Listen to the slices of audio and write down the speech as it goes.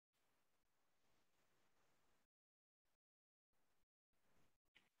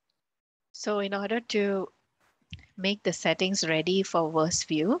So in order to make the settings ready for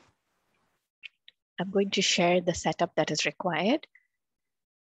VerseView, I'm going to share the setup that is required.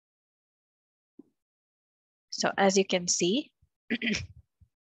 So as you can see,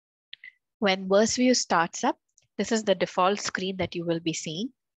 when VerseView starts up, this is the default screen that you will be seeing.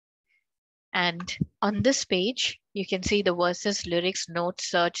 And on this page, you can see the verses, lyrics,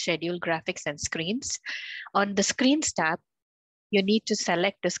 notes, search, schedule, graphics, and screens. On the screens tab, you need to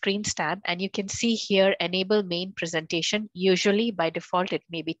select the screens tab, and you can see here, enable main presentation. Usually by default, it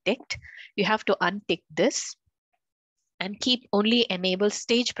may be ticked. You have to untick this and keep only enable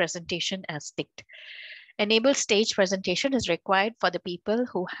stage presentation as ticked. Enable stage presentation is required for the people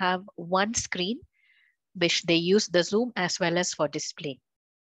who have one screen, which they use the Zoom as well as for display.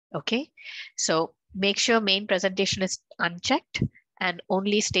 Okay, so make sure main presentation is unchecked and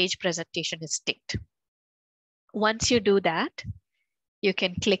only stage presentation is ticked. Once you do that, you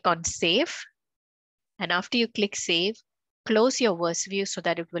can click on save. And after you click save, close your VerseView so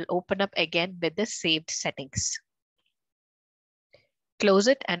that it will open up again with the saved settings. Close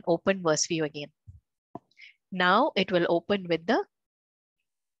it and open VerseView again. Now it will open with the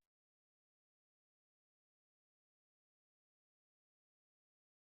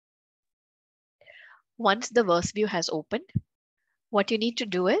Once the VerseView has opened, what you need to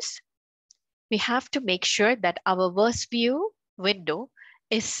do is we have to make sure that our VerseView window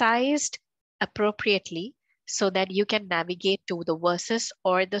is sized appropriately so that you can navigate to the verses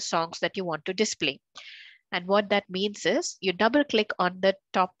or the songs that you want to display. And what that means is you double click on the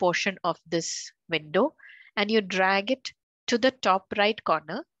top portion of this window and you drag it to the top right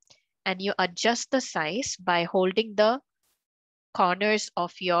corner and you adjust the size by holding the corners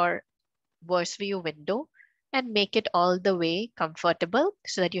of your VerseView window and make it all the way comfortable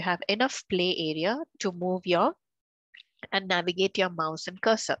so that you have enough play area to move your and navigate your mouse and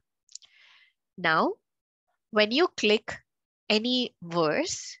cursor. Now, when you click any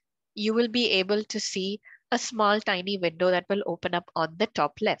verse, you will be able to see a small tiny window that will open up on the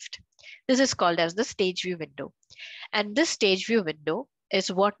top left. This is called as the stage view window. And this stage view window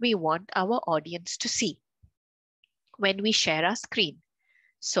is what we want our audience to see when we share our screen.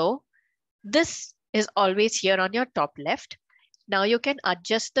 So this is always here on your top left. Now you can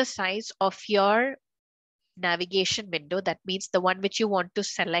adjust the size of your navigation window. That means the one which you want to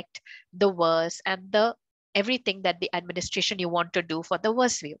select the verse and the everything that the administration you want to do for the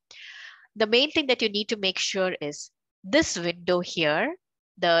verse view. The main thing that you need to make sure is this window here,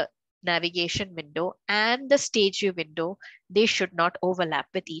 the navigation window and the stage view window, they should not overlap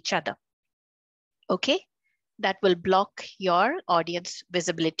with each other. Okay, that will block your audience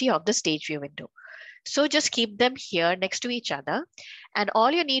visibility of the stage view window. So just keep them here next to each other. And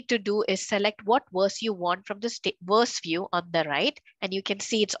all you need to do is select what verse you want from the verse view on the right. And you can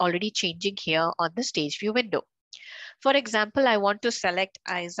see it's already changing here on the stage view window. For example, I want to select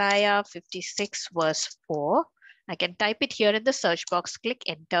Isaiah 56 verse 4. I can type it here in the search box, click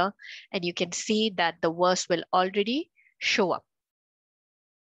enter, and you can see that the verse will already show up.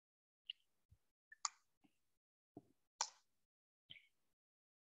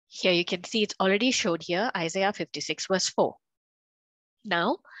 Here you can see it's already showed here, Isaiah 56 verse 4.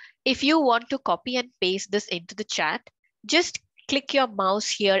 Now, if you want to copy and paste this into the chat, just click your mouse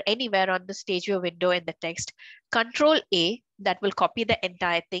here anywhere on the stage view window in the text. Control A, that will copy the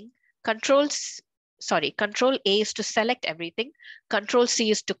entire thing. Control A is to select everything. Control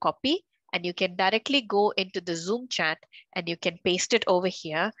C is to copy, and you can directly go into the Zoom chat and you can paste it over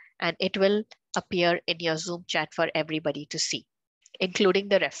here and it will appear in your Zoom chat for everybody to see, including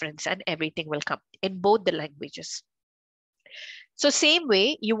the reference, and everything will come in both the languages. So same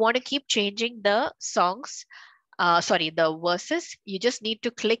way, you want to keep changing the songs, the verses. You just need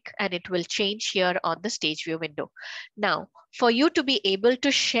to click and it will change here on the stage view window. Now, for you to be able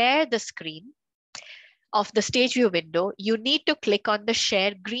to share the screen of the stage view window, you need to click on the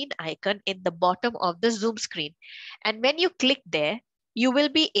share green icon in the bottom of the Zoom screen. And when you click there, you will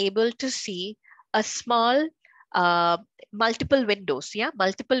be able to see a small multiple windows. Yeah,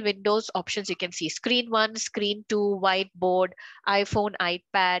 multiple windows options. You can see screen 1, screen 2, whiteboard, iPhone,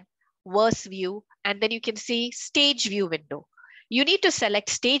 iPad, verse view, and then you can see stage view window. You need to select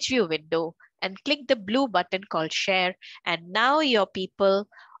stage view window and click the blue button called share. And now your people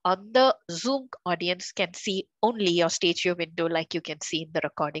on the Zoom audience can see only your stage view window like you can see in the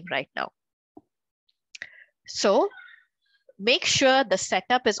recording right now. So make sure the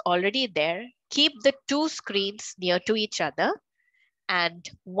setup is already there. Keep the two screens near to each other. And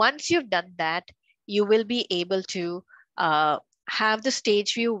once you've done that, you will be able to have the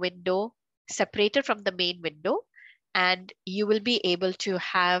stage view window separated from the main window. And you will be able to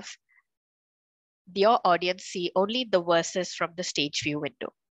have your audience see only the verses from the StageView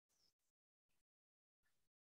window.